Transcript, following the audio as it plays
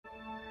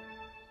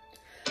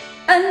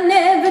I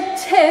never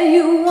tell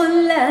you one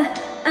lie,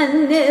 I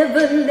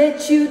never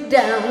let you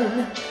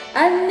down.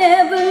 I'd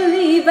never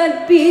leave,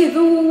 I'd be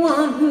the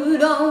one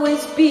who'd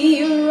always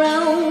be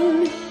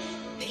around.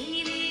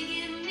 Baby,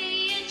 give me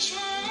a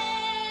chance.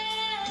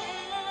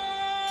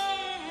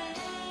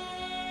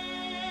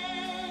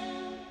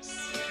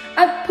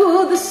 I'd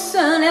pull the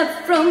sun out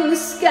from the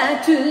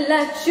sky to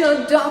light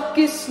your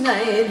darkest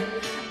night.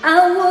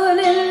 I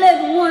wouldn't let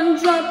one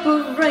drop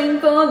of rain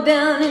fall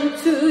down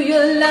into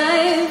your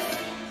life.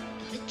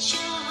 Put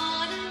your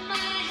heart in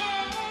my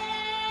hand.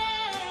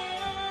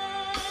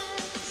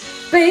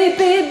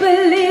 Baby,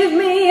 believe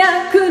me,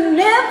 I could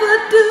never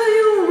do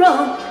you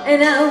wrong, and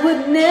I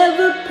would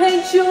never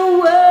paint your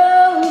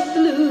world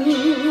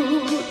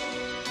blue.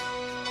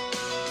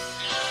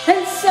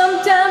 And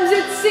sometimes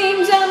it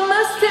seems I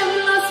must have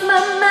lost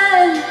my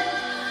mind.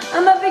 I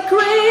might be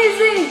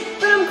crazy,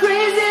 but I'm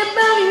crazy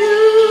about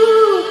you.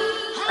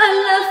 I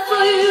love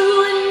for you,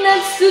 and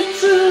that's the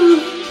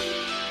truth.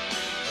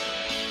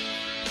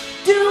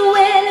 Do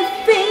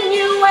anything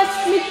you ask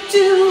me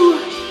to.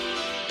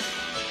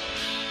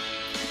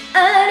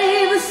 I'd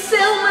even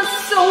sell my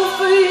soul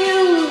for you.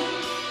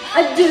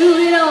 I'd do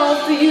it all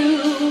for you.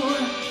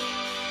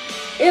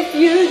 If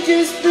you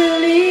just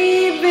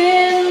believe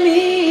in me.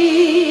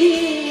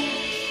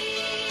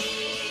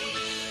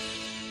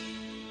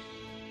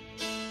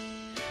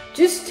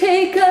 Just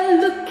take a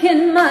look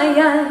in my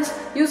eyes,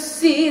 you'll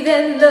see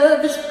that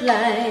love is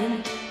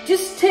blind.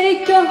 Just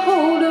take a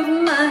hold of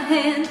my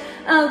hand,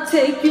 I'll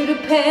take you to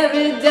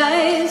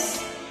paradise.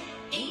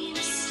 Ain't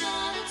a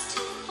star that's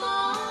too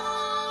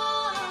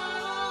far.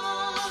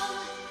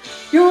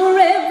 Your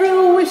every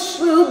wish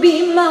will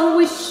be my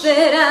wish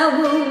that I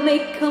will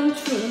make come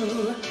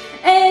true.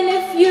 And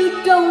if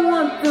you don't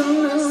want the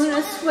moon,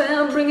 I swear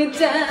I'll bring it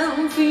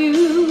down for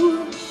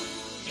you.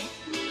 Let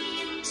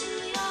me into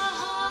your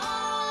heart.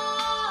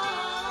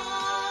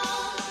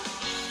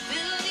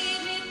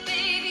 Believe me,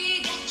 baby,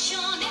 get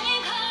your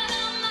name out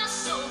of my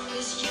soul,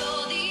 'cause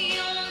you're the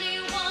only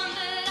one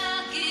that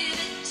I'll give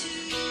it to.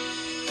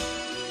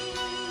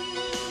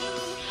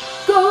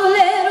 Go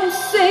let them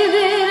say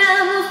that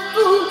I'm a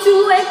fool to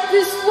act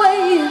this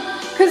way,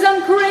 'cause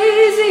I'm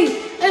crazy,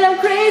 and I'm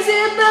crazy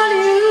about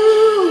you.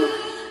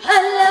 I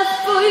love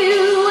for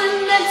you, and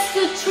that's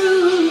the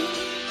truth.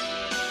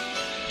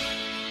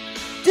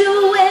 Do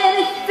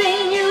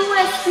anything you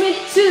ask me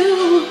to.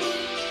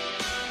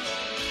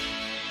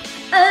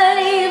 I'd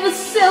even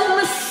sell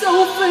my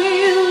soul for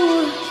you.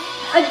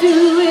 I'd do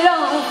it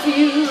all for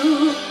you.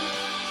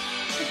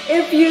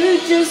 If you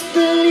just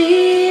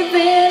believe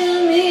in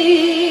me.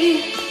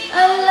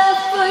 I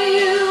love for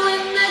you,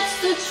 and that's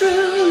the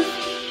truth.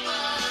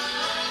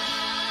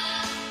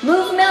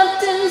 Move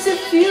mountains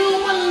if you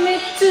want me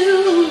to.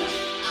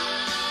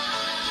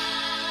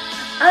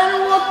 I'd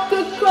walk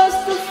across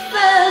the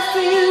fire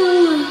for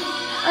you.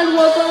 I'd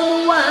walk on the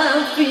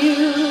wild for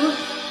you.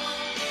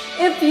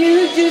 If you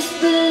just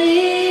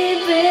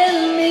believe in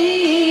me.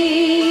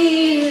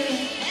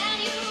 And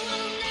you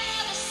will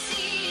never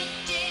see a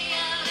day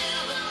I'll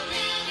ever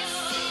break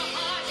your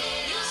heart.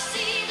 You'll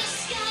see the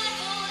sky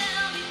fall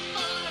down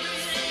before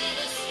it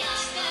ever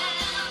gets that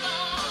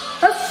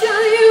far. I'll show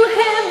you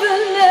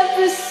heaven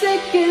every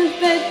second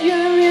that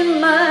you're in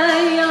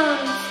my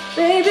arms.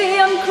 Baby,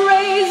 I'm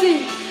crazy,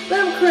 but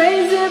I'm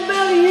crazy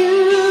about you.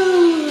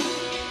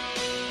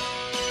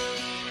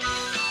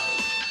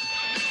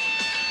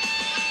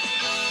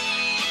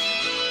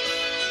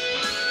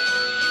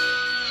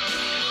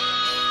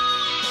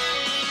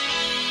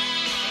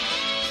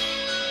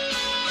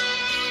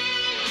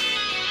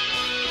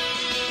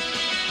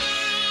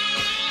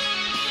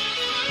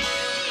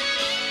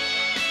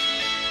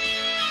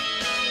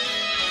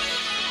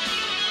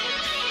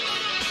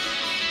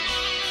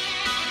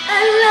 I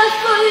love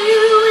for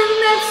you, and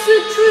that's the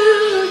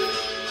truth.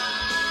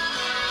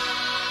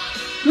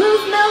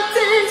 Move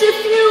mountains if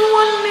you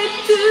want me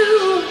to.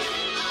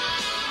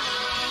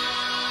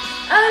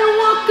 I'd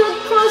walk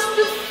across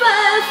the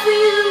fire for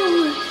you.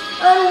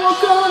 I'd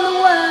walk on the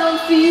wild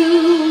for you.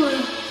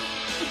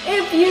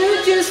 If you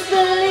just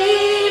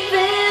believe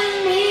in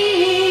me.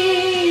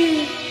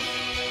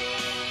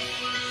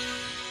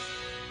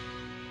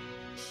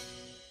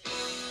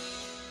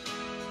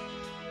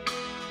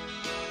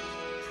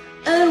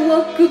 I'd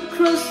walk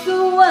across the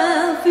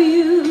wild for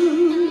you.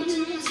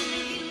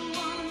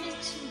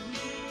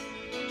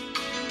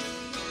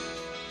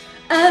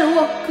 I'd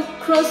walk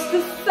across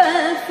the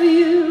fire for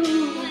you.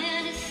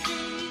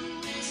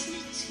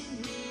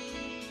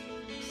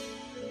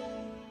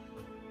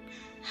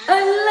 I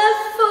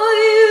love for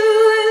you,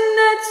 and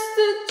that's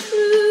the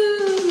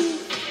truth.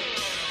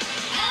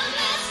 And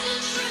that's the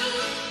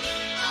truth.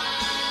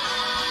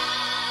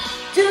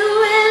 Do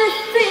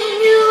anything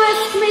you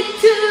ask me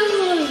to.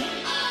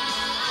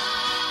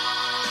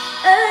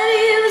 I'd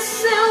even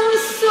sell my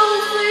soul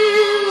for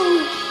you.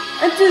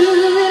 I'd do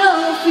it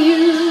all for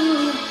you.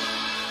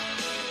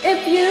 If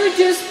you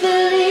just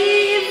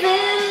believe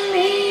in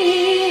me.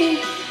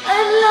 I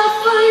love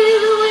for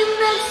you, and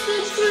that's the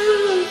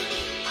truth.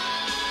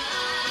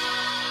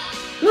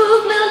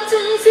 Move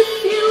mountains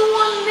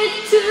want me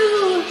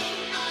to,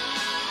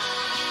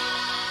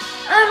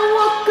 I'd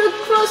walk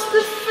across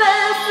the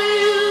fair for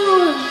you,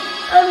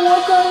 I'd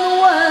walk on the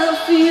wild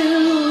for you,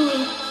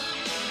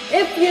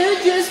 if you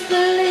just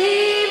believe.